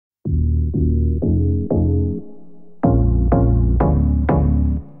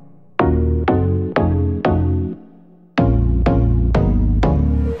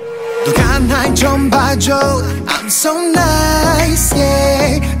so nice,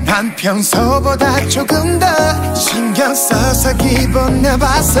 yeah. 난 평소보다 조금 더 신경 써서 기분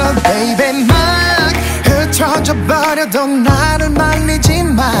내봤어, baby. 막 흩어져 버려도 나를 말리지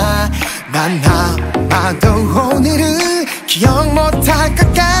마. 난 아마도 오늘은 기억 못할 것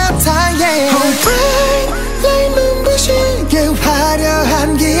같아, yeah. Alright, 날 눈부시게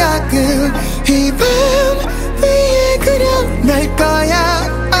화려한 기억을 이 밤 위에 그려낼 거야.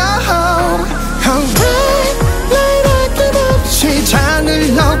 Alright, 날 아낌없이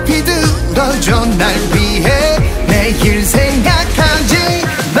잔을 높이 들어줘. 날 위해 내일 생각하지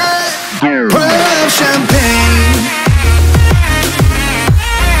마. Pour up champagne.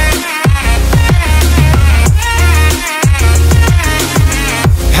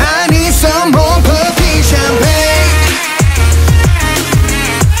 I need some more puppy champagne.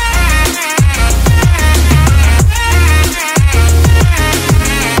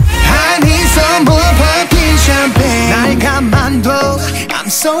 I need some more puppy champagne. 날 가만둬, I'm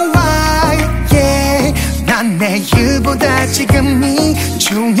so wild, yeah. 난 내일보다 지금이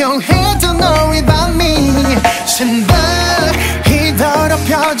중요해도 너의 밤이 신발이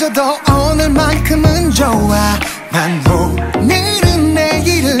더럽혀져도 오늘만큼은 좋아. 난 오늘